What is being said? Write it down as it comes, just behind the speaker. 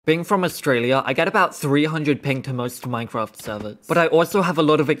Being from Australia, I get about 300 ping to most Minecraft servers. But I also have a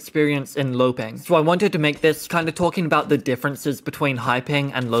lot of experience in low ping. So I wanted to make this kind of talking about the differences between high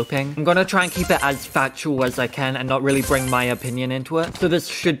ping and low ping. I'm gonna try and keep it as factual as I can and not really bring my opinion into it. So this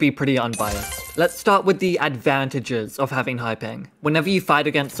should be pretty unbiased. Let's start with the advantages of having high ping. Whenever you fight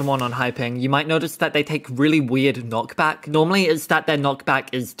against someone on high ping, you might notice that they take really weird knockback. Normally it's that their knockback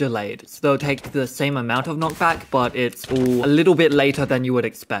is delayed. So they'll take the same amount of knockback, but it's all a little bit later than you would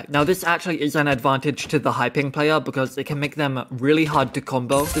expect. Now this actually is an advantage to the high ping player because it can make them really hard to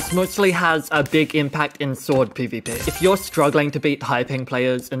combo. This mostly has a big impact in sword PvP. If you're struggling to beat high ping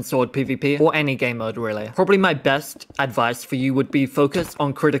players in sword PvP, or any game mode really, probably my best advice for you would be focus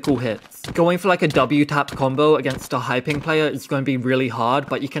on critical hits. Going for like a W tap combo against a high ping player is going to be really hard,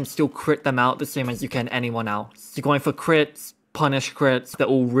 but you can still crit them out the same as you can anyone else. You're going for crits, punish crits, they're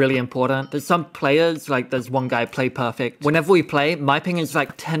all really important. There's some players, like there's one guy, Play Perfect. Whenever we play, my ping is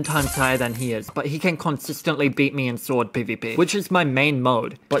like 10 times higher than he is, but he can consistently beat me in sword PvP, which is my main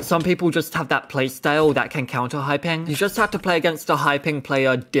mode. But some people just have that playstyle that can counter high ping. You just have to play against a high ping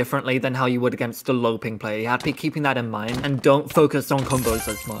player differently than how you would against a low ping player. You have to be keeping that in mind and don't focus on combos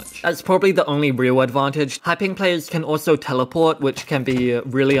as much. That's probably the only real advantage. High ping players can also teleport, which can be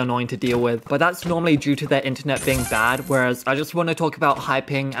really annoying to deal with, but that's normally due to their internet being bad, whereas I just want to talk about high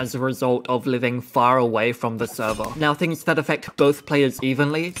ping as a result of living far away from the server. Now, things that affect both players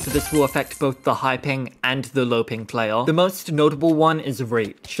evenly, so this will affect both the high ping and the low ping player. The most notable one is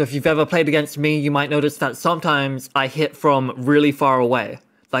reach. So if you've ever played against me, you might notice that sometimes I hit from really far away.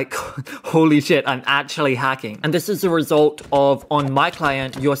 Like, holy shit, I'm actually hacking. And this is a result of, on my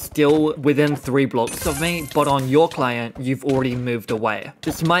client, you're still within 3 blocks of me, but on your client, you've already moved away.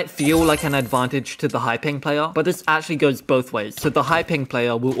 This might feel like an advantage to the high ping player, but this actually goes both ways. So the high ping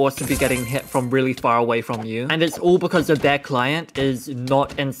player will also be getting hit from really far away from you, and it's all because of their client is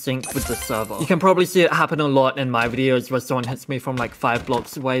not in sync with the server. You can probably see it happen a lot in my videos where someone hits me from like 5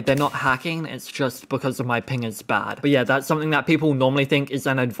 blocks away. They're not hacking, it's just because of my ping is bad. But yeah, that's something that people normally think is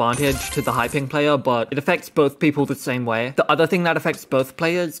an advantage to the high ping player, but it affects both people the same way. The other thing that affects both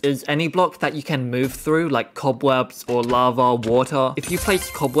players is any block that you can move through, like cobwebs or lava, water. If you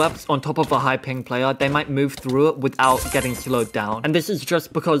place cobwebs on top of a high ping player, they might move through it without getting slowed down. And this is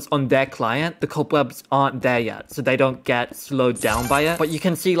just because on their client, the cobwebs aren't there yet, so they don't get slowed down by it. But you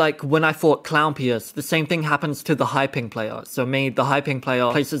can see, like, when I fought Clown Pierce, the same thing happens to the high ping player. So me, the high ping player,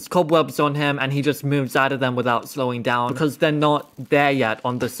 places cobwebs on him and he just moves out of them without slowing down because they're not there yet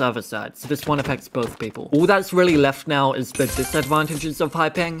on the server side. So this one affects both people. All that's really left now is the disadvantages of high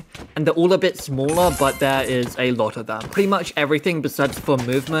ping, and they're all a bit smaller, but there is a lot of them. Pretty much everything besides for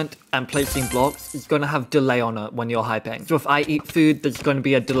movement and placing blocks is going to have delay on it when you're high ping. So if I eat food, there's going to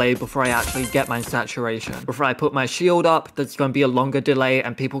be a delay before I actually get my saturation. Before I put my shield up, there's going to be a longer delay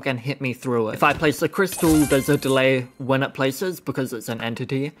and people can hit me through it. If I place a crystal, there's a delay when it places because it's an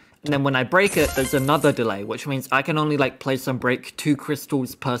entity. And then when I break it, there's another delay, which means I can only like place and break 2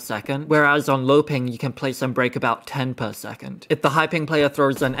 crystals per second. Whereas on low ping, you can place and break about 10 per second. If the high ping player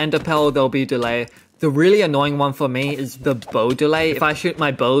throws an ender pearl, there'll be delay. The really annoying one for me is the bow delay. If I shoot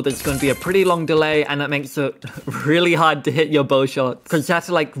my bow, there's going to be a pretty long delay and it makes it really hard to hit your bow shot because you have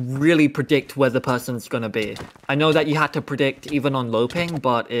to like really predict where the person's going to be. I know that you had to predict even on low ping,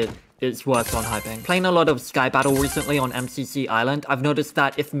 but it's worse on high ping. Playing a lot of Sky Battle recently on MCC Island, I've noticed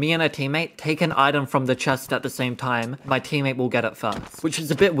that if me and a teammate take an item from the chest at the same time, my teammate will get it first. Which is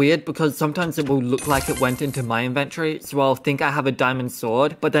a bit weird because sometimes it will look like it went into my inventory, so I'll think I have a diamond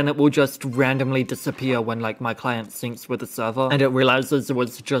sword, but then it will just randomly disappear when like my client syncs with the server, and it realizes it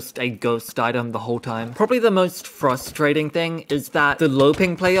was just a ghost item the whole time. Probably the most frustrating thing is that the low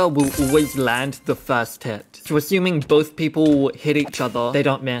ping player will always land the first hit. So assuming both people hit each other, they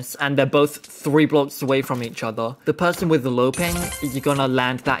don't miss, and they're both 3 blocks away from each other, the person with the low ping is gonna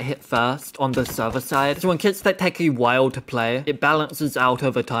land that hit first on the server side. So in kits that take a while to play, it balances out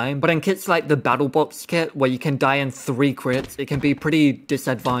over time. But in kits like the Battle Box kit, where you can die in 3 crits, it can be pretty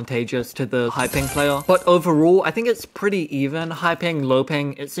disadvantageous to the high ping player. But overall, I think it's pretty even. High ping, low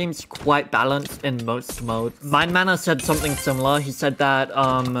ping, it seems quite balanced in most modes. Mindmanner said something similar. He said that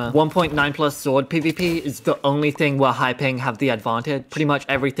 1.9 plus sword PvP is the only thing where high ping have the advantage. Pretty much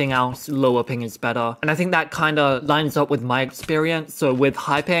everything else, lower ping is better. And I think that kind of lines up with my experience. So with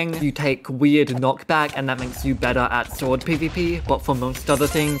high ping, you take weird knockback and that makes you better at sword PvP. But for most other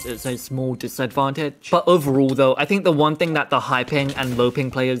things, it's a small disadvantage. But overall though, I think the one thing that the high ping and low ping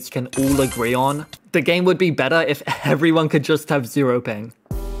players can all agree on, the game would be better if everyone could just have 0 ping.